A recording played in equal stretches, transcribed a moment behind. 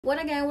What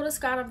again, what a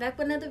Scott, I'm back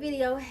with another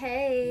video.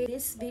 Hey,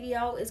 this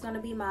video is going to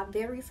be my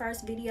very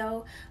first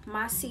video,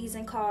 my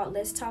season, called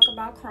Let's Talk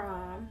About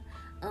Crime.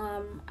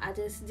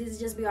 This is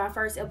just be our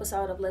first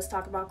episode of Let's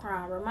Talk About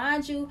Crime.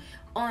 Remind you,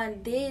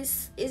 on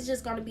this, it's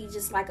just going to be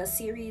just like a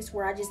series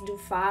where I just do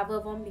 5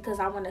 of them because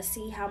I want to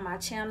see how my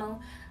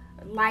channel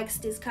likes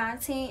this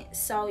content.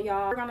 So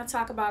y'all, we're gonna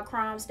talk about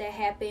crimes that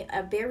happened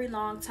a very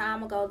long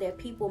time ago that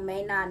people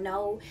may not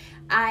know.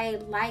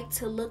 I like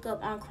to look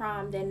up on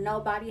crime that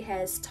nobody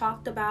has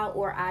talked about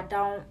or I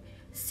don't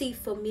see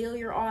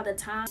familiar all the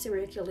time.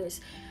 Serial killers.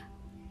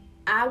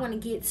 I want to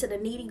get to the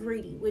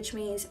nitty-gritty, which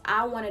means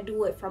I want to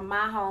do it from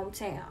my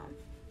hometown.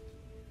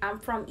 I'm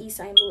from East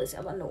St. Louis,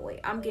 Illinois.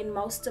 I'm getting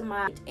most of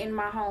my in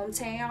my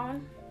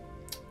hometown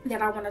that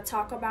I want to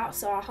talk about,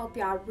 so I hope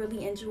y'all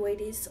really enjoy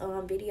this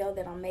video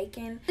that I'm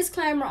making.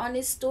 Disclaimer on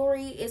this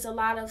story is a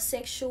lot of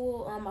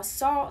sexual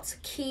assault,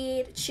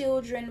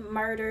 children,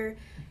 murder,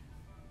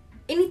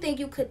 anything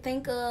you could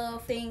think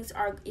of. Things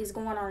is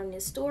going on in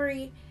this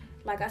story.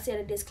 Like I said,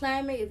 a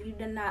disclaimer: if you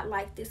do not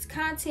like this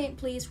content,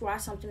 please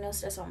watch something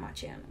else that's on my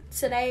channel.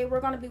 Today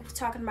we're going to be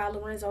talking about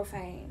Lorenzo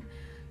Fayne.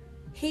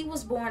 He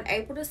was born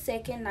April the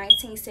 2nd,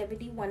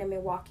 1971 in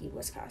Milwaukee,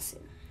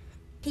 Wisconsin.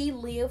 He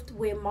lived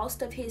with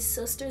most of his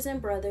sisters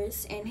and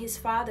brothers, and his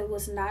father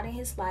was not in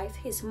his life.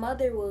 His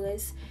mother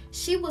was.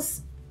 She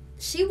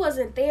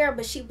wasn't there,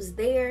 but she was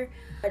there.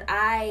 But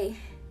I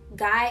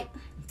got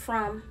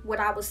from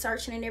what I was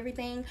searching and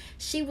everything,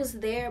 she was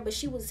there, but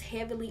she was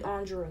heavily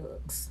on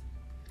drugs.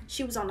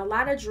 She was on a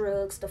lot of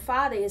drugs. The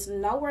father is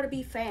nowhere to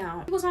be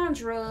found. He was on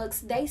drugs.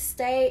 They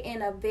stayed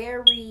in a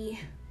very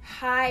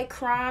high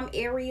crime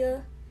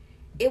area.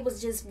 It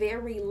was just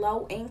very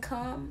low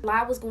income. A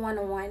lot was going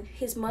on.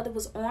 His mother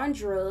was on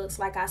drugs.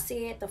 Like I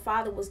said, the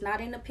father was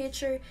not in the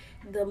picture.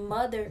 The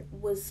mother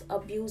was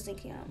abusing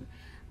him.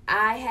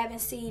 I haven't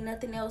seen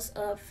nothing else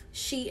of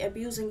she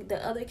abusing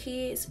the other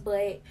kids,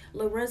 but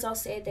Lorenzo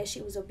said that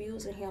she was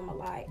abusing him a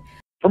lot.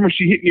 From when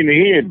she hit me in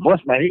the head,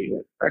 bust my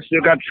head. I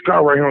still got the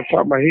scar right here on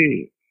top of my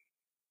head.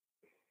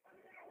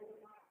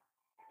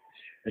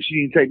 And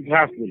she didn't take me to the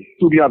hospital.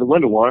 Threw me out the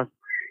window, one.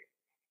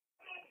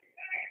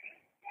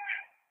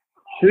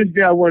 To this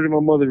day, I wonder if my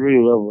mother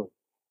really love her.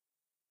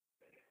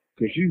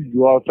 Because she used to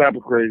do all type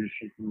of crazy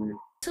shit to me.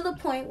 To the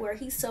point where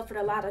he suffered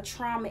a lot of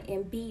trauma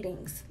and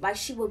beatings. Like,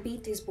 she would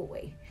beat this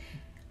boy.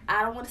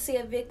 I don't want to say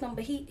a victim,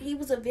 but he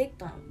was a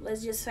victim.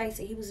 Let's just face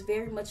it. He was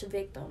very much a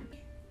victim.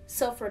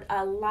 Suffered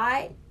a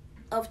lot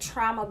of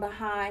trauma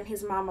behind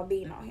his mama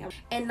beating on him.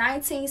 In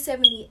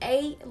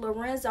 1978,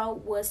 Lorenzo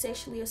was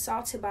sexually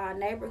assaulted by a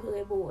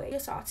neighborhood boy.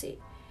 Assaulted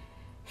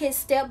his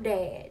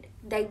stepdad.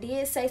 They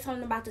did say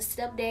something about the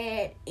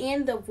stepdad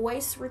in the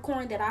voice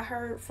recording that I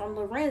heard from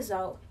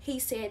Lorenzo. He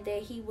said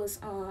that he was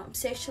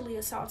sexually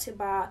assaulted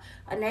by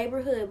a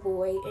neighborhood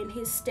boy, and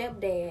his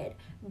stepdad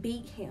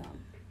beat him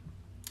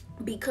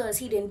because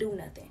he didn't do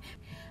nothing.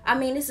 I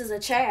mean, this is a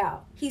child.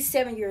 He's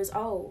 7 years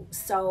old.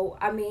 So,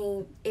 I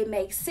mean, it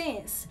makes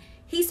sense.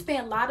 He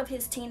spent a lot of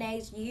his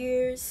teenage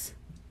years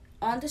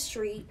on the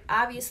street.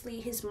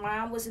 Obviously, his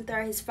mom wasn't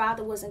there. His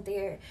father wasn't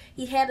there.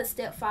 He had a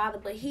stepfather,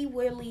 but he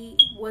really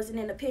wasn't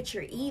in the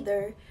picture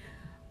either.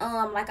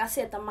 Like I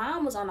said, the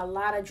mom was on a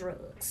lot of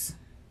drugs.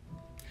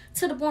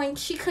 To the point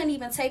she couldn't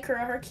even take care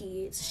of her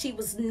kids. She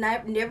was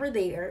never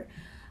there.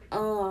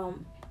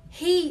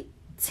 He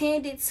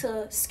tended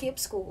to skip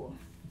school.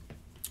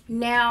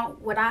 Now,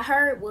 what I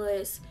heard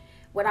was,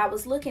 what I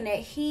was looking at,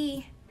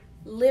 he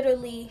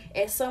literally,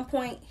 at some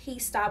point, he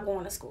stopped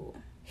going to school.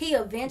 He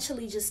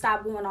eventually just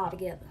stopped going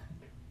altogether.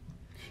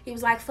 He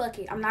was like, fuck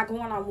it, I'm not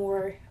going no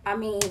more. I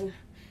mean,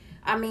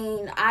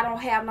 I don't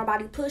have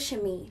nobody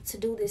pushing me to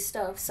do this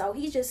stuff. So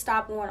he just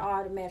stopped going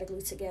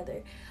automatically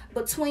together.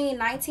 Between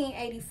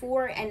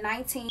 1984 and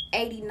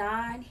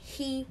 1989,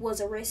 he was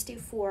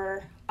arrested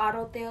for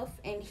auto theft,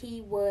 and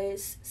he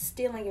was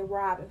stealing and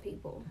robbing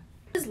people.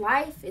 His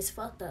life is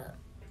fucked up.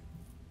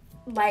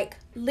 Like,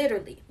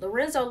 literally,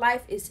 Lorenzo's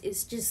life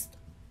is just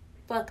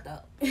fucked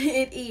up.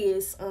 It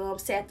is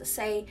sad to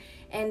say.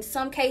 In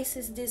some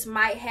cases, this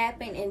might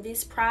happen, and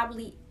this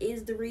probably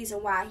is the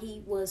reason why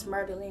he was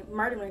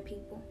murdering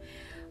people.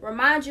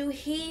 Remind you,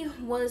 he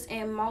was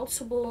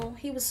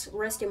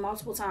arrested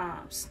multiple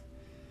times.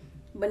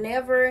 But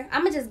never,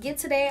 I'm gonna just get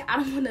to that. I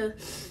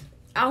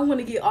don't want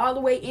to get all the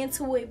way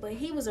into it, but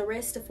he was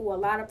arrested for a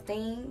lot of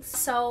things.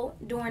 So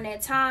during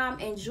that time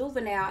in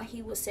juvenile,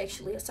 he was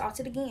sexually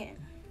assaulted again.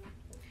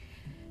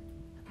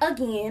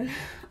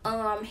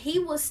 He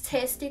was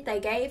tested. They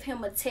gave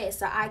him a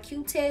test, an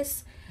IQ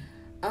test.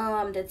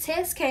 The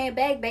test came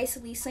back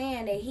basically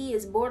saying that he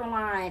is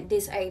borderline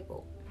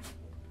disabled.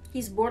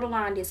 He's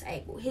borderline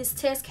disabled. His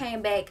test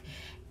came back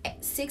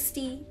at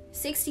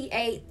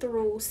 68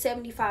 through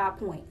 75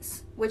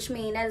 points, which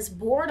means that is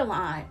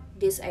borderline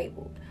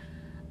disabled.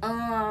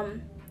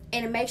 And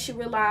it makes you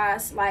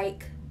realize,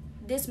 like,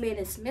 this man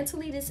is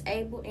mentally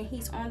disabled and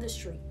he's on the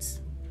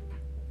streets.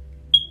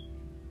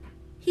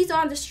 He's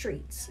on the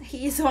streets.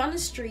 He's on the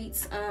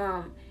streets.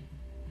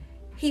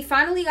 He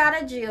finally got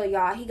out of jail,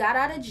 y'all. He got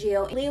out of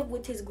jail, lived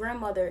with his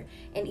grandmother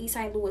in East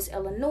St. Louis,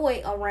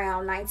 Illinois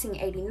around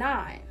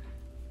 1989.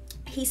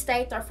 He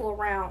stayed there for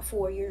around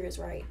 4 years,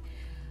 right?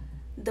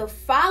 The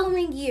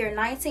following year,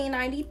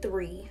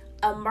 1993,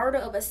 a murder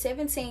of a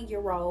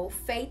 17-year-old,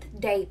 Faith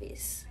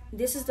Davis.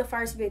 This is the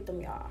first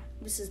victim, y'all.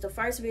 This is the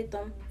first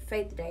victim,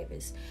 Faith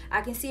Davis. I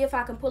can see if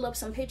I can pull up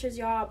some pictures,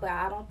 y'all, but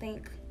I don't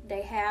think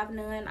they have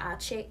none. I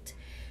checked.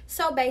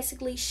 So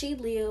basically, she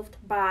lived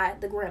by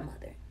the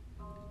grandmother.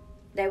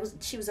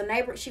 She was a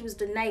neighbor. She was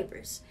the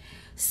neighbors.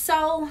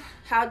 So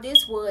how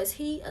this was,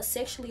 he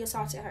sexually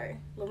assaulted her.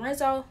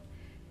 Lorenzo,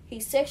 he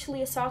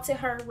sexually assaulted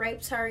her,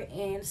 raped her,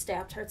 and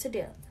stabbed her to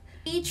death.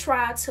 He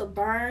tried to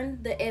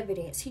burn the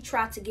evidence. He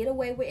tried to get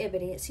away with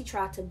evidence. He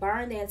tried to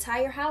burn the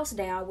entire house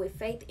down with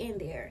Faith in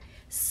there.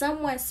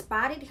 Someone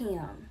spotted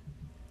him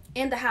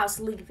in the house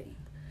leaving.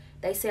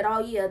 They said, "Oh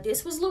yeah,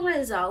 this was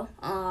Lorenzo.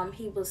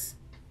 He was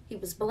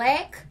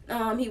black.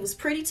 He was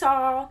pretty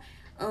tall."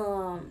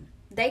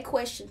 They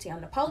questioned him.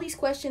 The police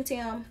questioned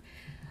him.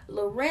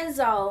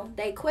 Lorenzo,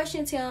 they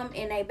questioned him,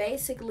 and they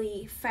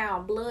basically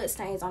found blood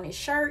stains on his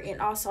shirt,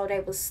 and also they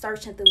was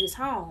searching through his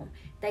home.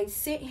 They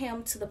sent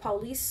him to the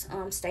police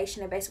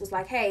station and basically was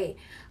like, "Hey,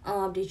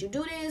 did you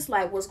do this?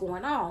 Like, what's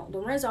going on?"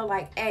 Lorenzo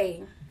like,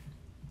 "Hey,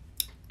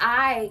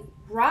 I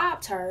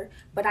robbed her,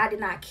 but I did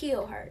not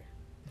kill her."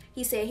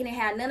 He said he didn't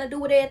have nothing to do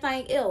with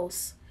anything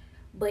else,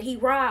 but he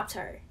robbed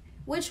her,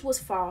 which was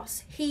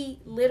false. He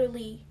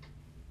literally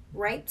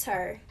raped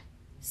her,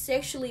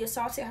 sexually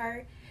assaulted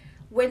her.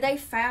 When they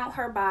found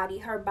her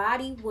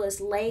body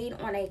was laid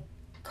on a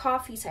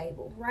coffee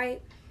table,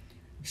 right?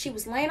 She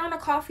was laying on a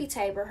coffee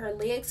table. Her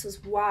legs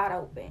was wide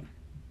open.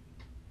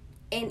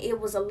 And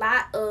it was a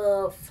lot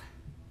of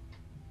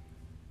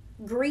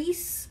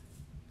grease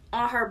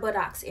on her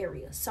buttocks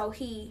area. So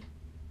he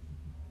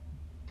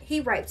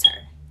raped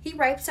her. He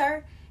raped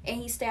her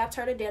and he stabbed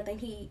her to death, and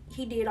he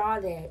did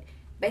all that.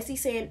 Basically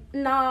said,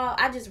 "No,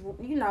 I just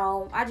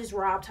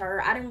robbed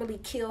her. I didn't really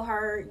kill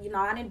her.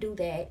 I didn't do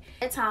that." At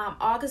that time,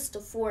 August the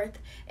 4th,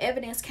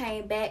 evidence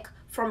came back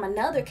from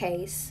another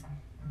case.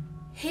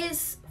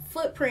 His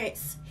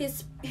footprints,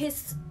 his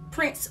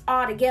prints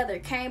altogether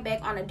came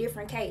back on a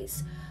different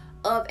case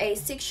of a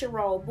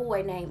 6-year-old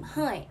boy named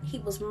Hunt. He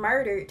was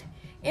murdered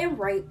and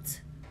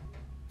raped.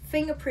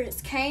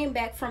 Fingerprints came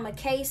back from a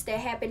case that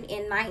happened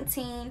in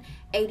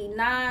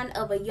 1989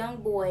 of a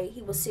young boy.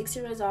 He was 6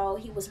 years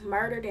old. He was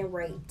murdered and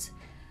raped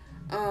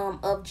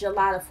of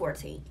July the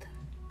 14th.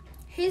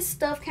 His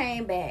stuff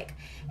came back.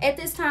 At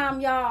this time,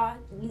 y'all,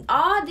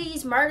 all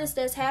these murders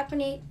that's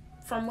happening,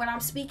 from what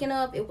I'm speaking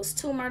of, it was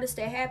 2 murders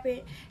that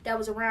happened that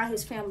was around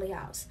his family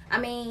house.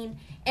 And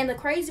the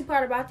crazy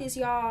part about this,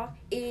 y'all,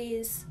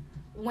 is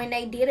when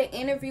they did an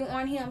interview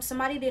on him,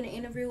 somebody did an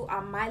interview. I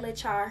might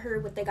let y'all hear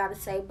what they got to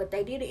say, but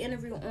they did an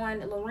interview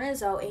on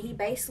Lorenzo, and he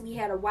basically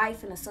had a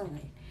wife and a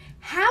son.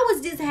 How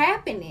is this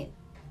happening?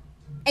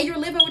 And you're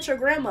living with your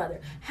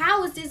grandmother.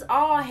 How is this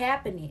all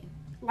happening?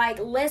 Like,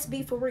 let's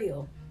be for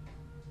real.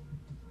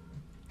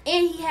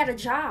 And he had a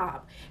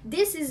job.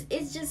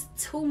 It's just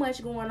too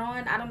much going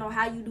on. I don't know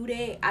how you do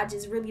that. I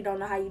just really don't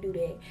know how you do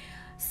that.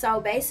 So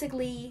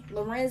basically,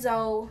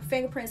 Lorenzo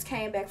fingerprints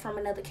came back from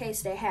another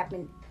case that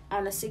happened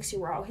on a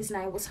 6-year-old. His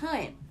name was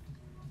Hunt.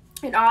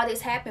 And all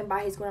this happened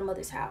by his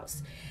grandmother's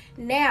house.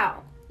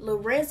 Now,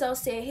 Lorenzo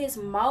said his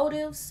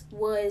motives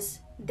was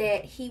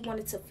that he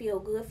wanted to feel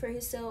good for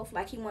himself.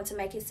 Like, he wanted to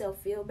make himself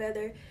feel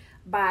better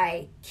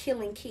by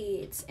killing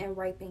kids and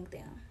raping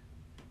them.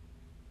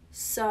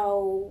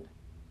 So,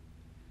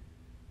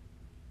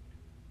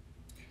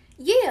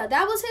 yeah,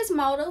 that was his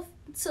motive,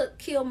 to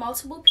kill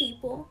multiple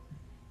people.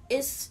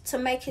 Is to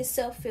make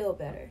himself feel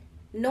better,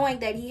 knowing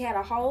that he had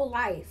a whole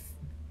life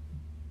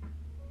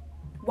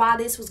while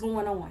this was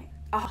going on,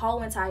 a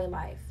whole entire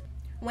life.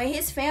 When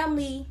his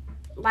family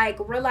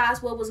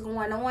realized what was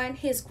going on,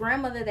 his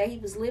grandmother that he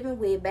was living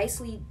with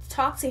basically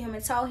talked to him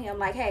and told him,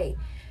 like, "Hey,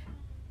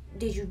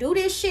 did you do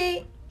this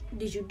shit?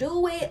 Did you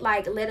do it?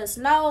 Like, let us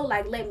know.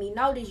 Like, let me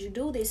know. Did you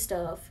do this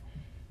stuff?"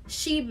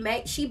 She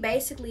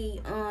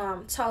basically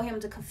told him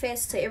to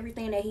confess to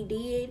everything that he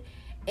did,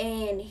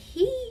 and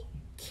he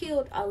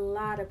killed a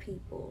lot of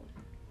people.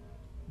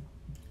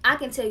 I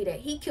can tell you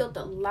that he killed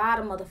a lot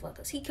of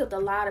motherfuckers. He killed a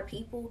lot of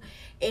people,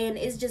 and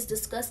it's just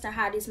disgusting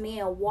how this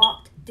man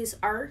walked this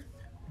earth.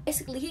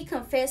 Basically, he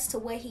confessed to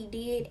what he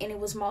did, and it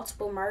was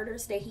multiple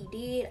murders that he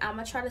did. I'm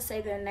gonna try to say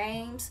their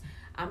names.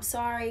 I'm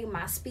sorry,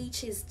 my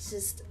speech is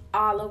just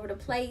all over the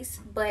place,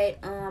 but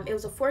it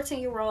was a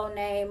 14-year-old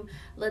named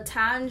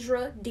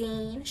Latondra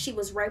Dean. She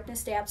was raped and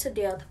stabbed to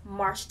death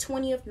March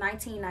 20th,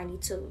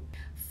 1992.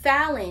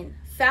 Fallon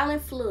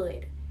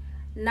Flood,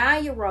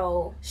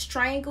 9-year-old,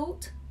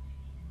 strangled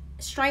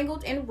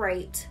and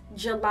raped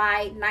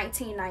July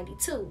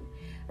 1992.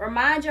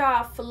 Remind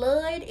y'all,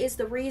 Flood is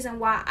the reason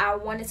why I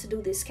wanted to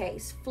do this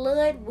case.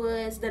 Flood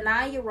was the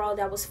 9-year-old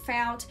that was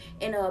found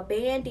in an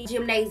abandoned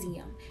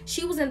gymnasium.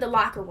 She was in the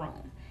locker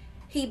room.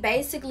 He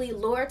basically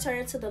lured her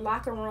into the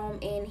locker room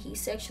and he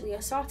sexually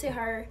assaulted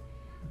her.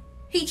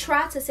 He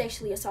tried to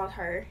sexually assault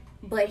her,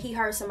 but he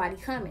heard somebody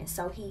coming,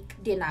 so he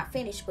did not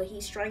finish, but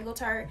he strangled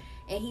her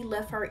and he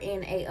left her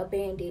in a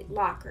abandoned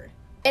locker.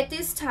 At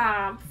this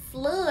time,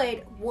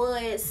 Flood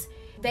was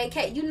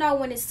you know,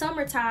 when it's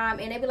summertime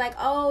and they be like,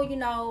 oh, you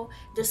know,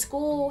 the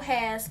school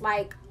has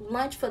like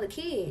lunch for the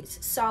kids,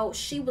 so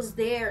she was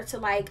there to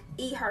like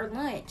eat her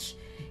lunch.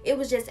 It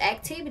was just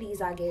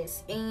activities, I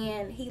guess,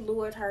 and he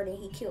lured her and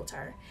he killed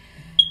her.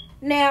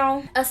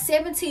 Now, a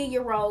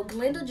 17-year-old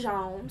Glenda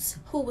Jones,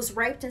 who was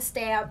raped and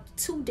stabbed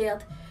to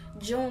death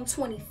June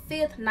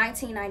 25th,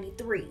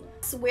 1993. I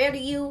swear to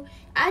you,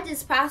 I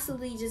just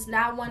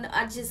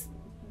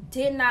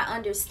did not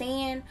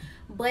understand.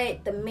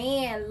 But the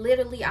man,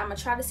 literally, I'm gonna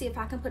try to see if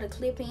I can put a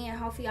clip in.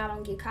 Hopefully I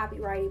don't get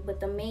copyrighted. But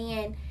the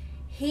man,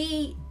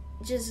 he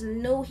just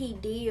knew he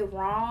did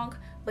wrong,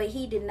 but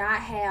he did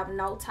not have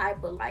no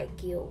type of like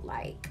guilt.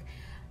 Like,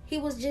 he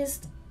was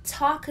just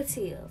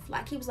talkative.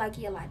 Like, he was like,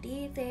 yeah, I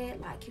did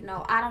that. Like, you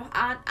know,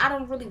 I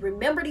don't really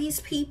remember these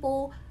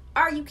people.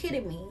 Are you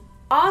kidding me?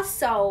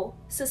 Also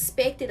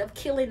suspected of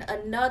killing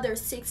another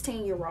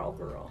 16-year-old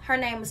girl. Her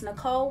name is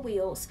Nicole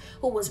Wills,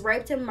 who was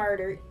raped and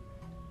murdered,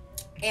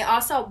 and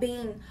also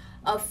being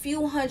a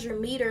few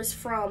hundred meters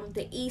from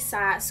the East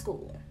Side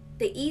School,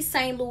 the East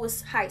St.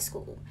 Louis High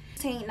School.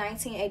 In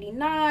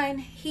 1989,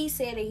 he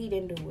said that he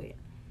didn't do it.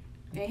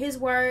 In his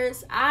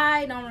words,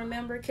 I don't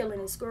remember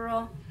killing this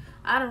girl.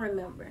 I don't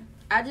remember.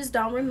 I just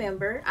don't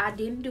remember. I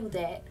didn't do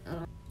that.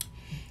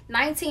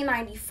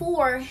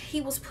 1994,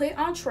 he was put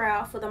on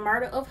trial for the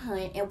murder of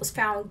Hunt and was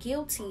found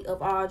guilty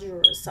of all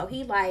jurors. So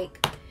he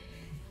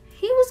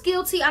was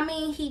guilty. I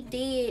mean, he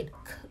did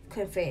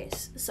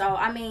confess. So,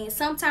 I mean,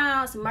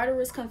 sometimes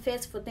murderers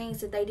confess for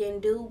things that they didn't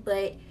do,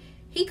 but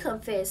he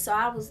confessed. So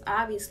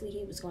obviously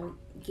he was going to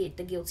get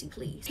the guilty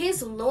plea.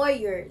 His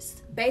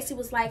lawyers basically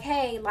was like,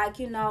 hey, like,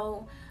 you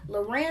know,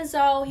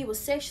 Lorenzo, he was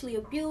sexually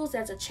abused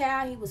as a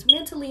child. He was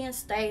mentally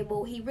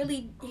unstable. He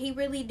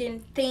really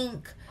didn't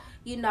think,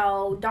 you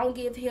know, don't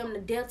give him the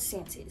death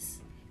sentence.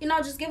 You know,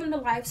 just give him the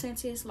life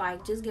sentence.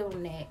 Like, just give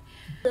him that.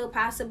 Could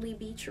possibly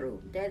be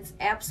true. That's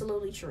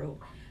absolutely true.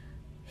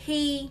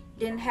 He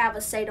didn't have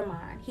a state of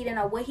mind. He didn't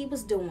know what he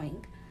was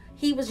doing.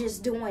 He was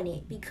just doing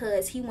it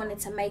because he wanted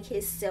to make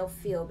himself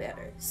feel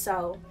better.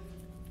 So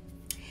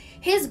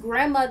his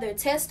grandmother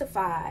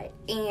testified,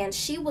 and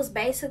she was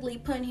basically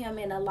putting him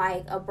in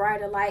a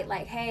brighter light.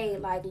 Like, hey,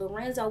 like,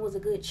 Lorenzo was a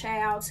good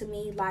child to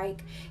me.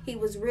 Like, he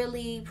was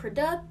really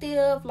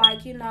productive.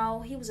 Like, you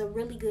know, he was a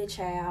really good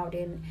child,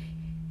 and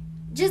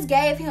just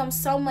gave him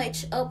so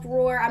much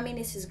uproar. I mean,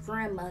 it's his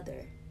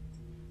grandmother,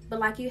 but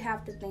like, you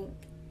have to think,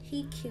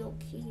 he killed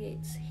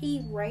kids.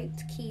 He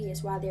raped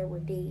kids while they were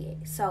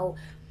dead. So,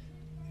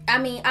 I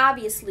mean,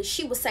 obviously,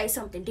 she would say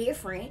something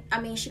different.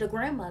 I mean, she the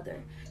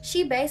grandmother.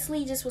 She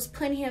basically just was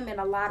putting him in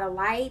a lot of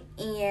light,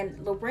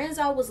 and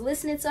Lorenzo was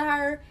listening to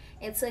her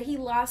until he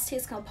lost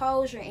his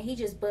composure, and he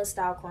just bust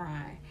out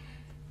crying,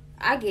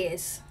 I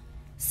guess.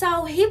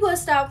 So, he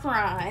bust out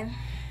crying.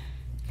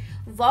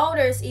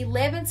 Voters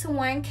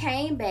 11-1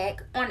 came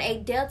back on a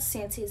death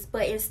sentence,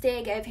 but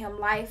instead gave him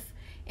life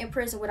in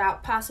prison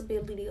without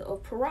possibility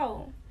of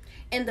parole.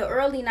 In the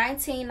early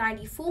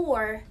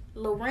 1994,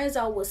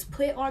 Lorenzo was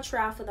put on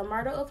trial for the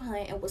murder of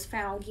Hunt and was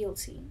found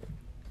guilty.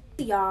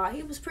 Y'all,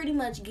 he was pretty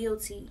much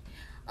guilty.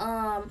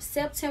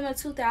 September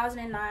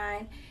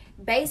 2009,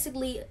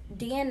 basically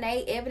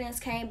DNA evidence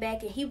came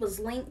back, and he was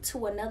linked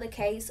to another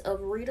case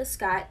of Rita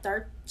Scott.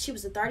 She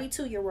was a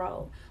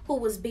 32-year-old who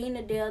was beaten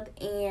to death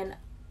in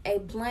a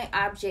blunt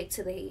object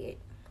to the head.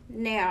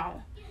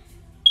 Now,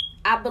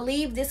 I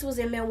believe this was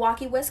in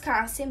Milwaukee,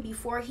 Wisconsin,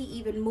 before he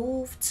even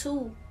moved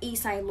to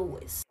East St.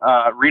 Louis.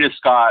 Rita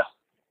Scott.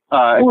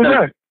 Who was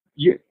that?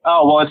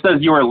 It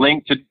says you were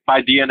linked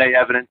by DNA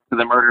evidence to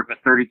the murder of a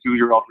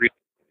 32-year-old Rita.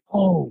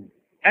 Oh,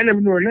 I never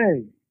knew her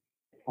name.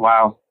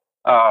 Wow.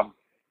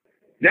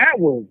 That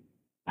was,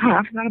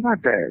 I forgot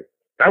about that.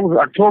 That was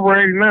October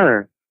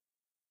 '89.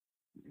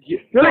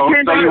 So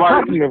you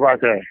are talking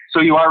about that. So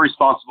you are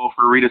responsible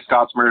for Rita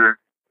Scott's murder.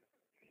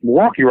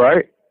 Milwaukee,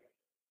 right?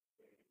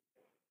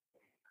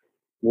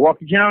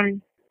 Milwaukee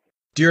County.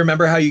 Do you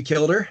remember how you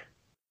killed her?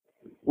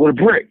 With a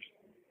brick.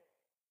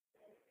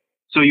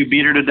 So you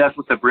beat her to death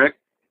with a brick?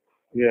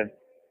 Yeah.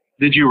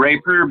 Did you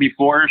rape her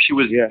before she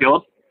was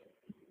killed?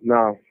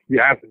 No.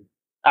 Yeah,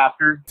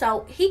 after.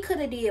 So he could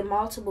have did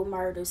multiple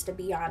murders, to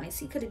be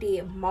honest. He could have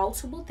did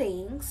multiple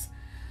things.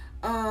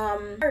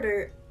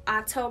 Murdered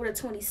October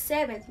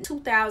 27th,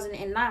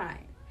 2009.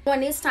 On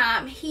this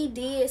time, he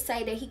did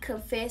say that he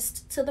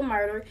confessed to the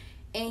murder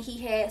and he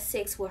had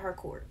sex with her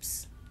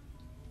corpse.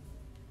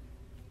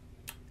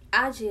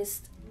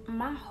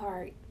 My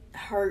heart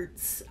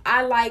hurts.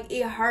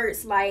 It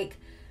hurts. Like,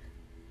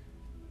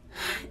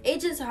 it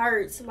just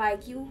hurts.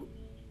 Like,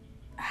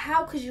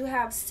 how could you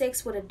have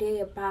sex with a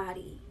dead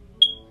body?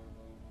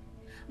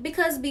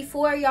 Because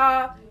before,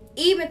 y'all,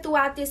 even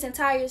throughout this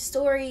entire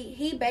story,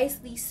 he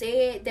basically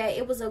said that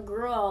it was a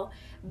girl,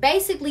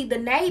 basically the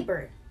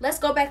neighbor. Let's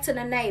go back to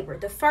the neighbor,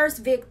 the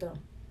first victim.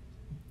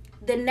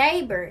 The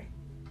neighbor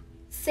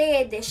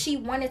said that she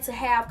wanted to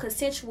have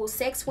consensual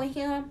sex with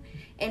him,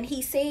 And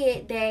he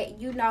said that,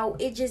 you know,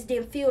 it just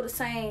didn't feel the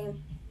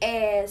same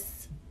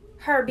as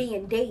her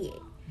being dead.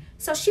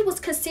 So she was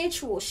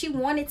consensual. She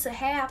wanted to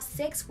have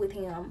sex with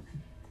him,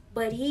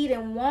 but he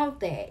didn't want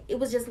that. It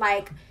was just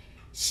like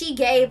she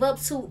gave up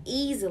too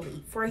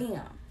easily for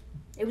him.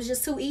 It was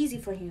just too easy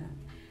for him.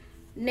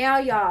 Now,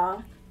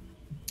 y'all,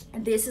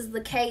 this is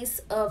the case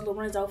of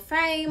Lorenzo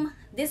Fame.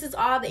 This is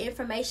all the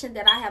information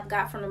that I have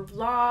got from the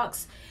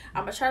vlogs.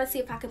 I'm going to try to see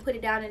if I can put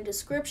it down in the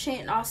description,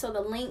 and also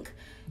the link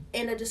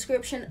in the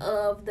description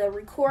of the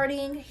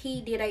recording.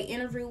 He did an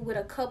interview with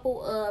a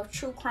couple of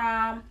true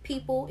crime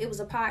people. It was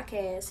a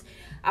podcast.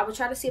 I will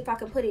try to see if I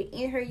can put it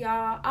in here,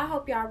 y'all. I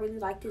hope y'all really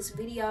like this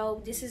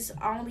video. This is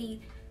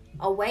only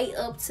a way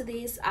up to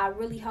this. I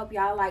really hope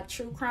y'all like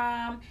true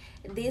crime.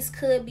 This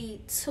could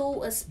be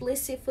too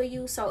explicit for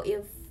you, so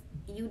if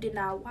you did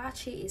not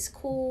watch it, it's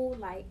cool.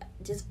 Like,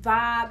 just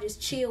vibe, just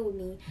chill with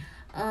me.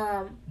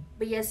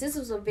 But yes, this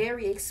was a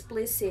very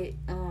explicit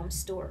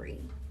story.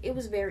 It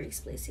was very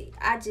explicit.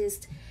 It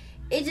just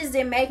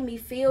didn't make me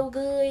feel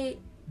good.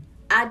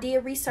 I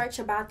did research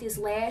about this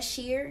last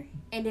year,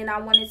 and then I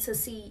wanted to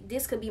see,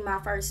 this could be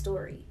my first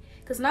story,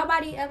 because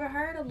nobody ever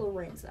heard of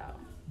Lorenzo.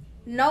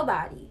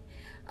 Nobody.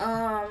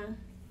 And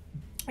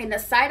the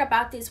site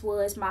about this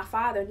was, my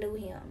father knew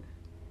him.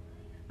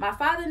 My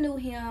father knew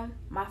him.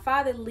 My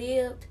father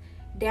lived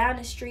down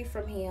the street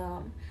from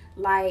him.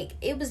 Like,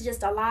 it was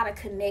just a lot of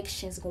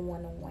connections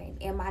going on.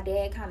 And my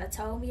dad kind of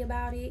told me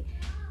about it.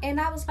 And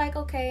I was like,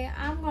 okay,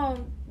 I'm going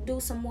to do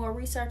some more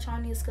research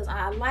on this, because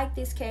I like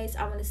this case.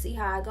 I want to see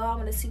how I go. I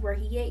want to see where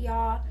he at,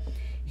 y'all.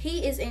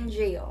 He is in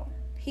jail.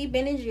 He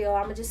been in jail.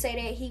 I'm going to just say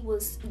that he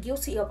was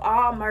guilty of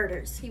all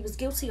murders. He was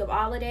guilty of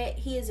all of that.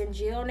 He is in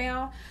jail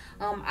now.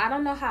 I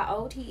don't know how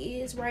old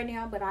he is right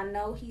now, but I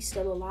know he's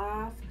still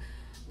alive.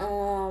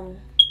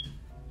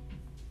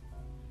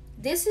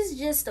 This is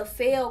just a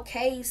failed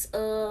case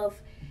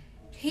of,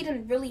 he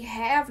didn't really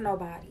have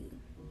nobody.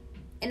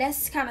 And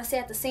that's kind of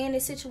sad to say in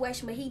this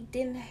situation, but he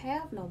didn't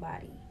have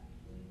nobody.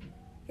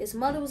 His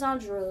mother was on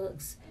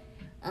drugs.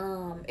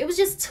 It was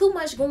just too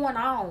much going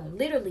on.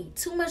 Literally,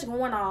 too much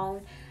going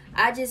on.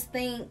 I just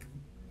think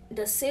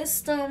the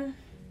system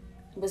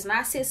was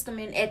not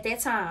systeming at that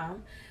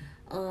time.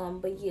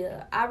 But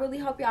yeah, I really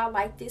hope y'all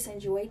like this,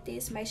 enjoyed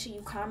this. Make sure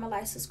you comment,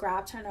 like,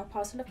 subscribe, turn on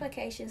post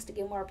notifications to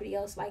get more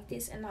videos like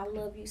this. And I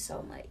love you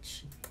so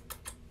much.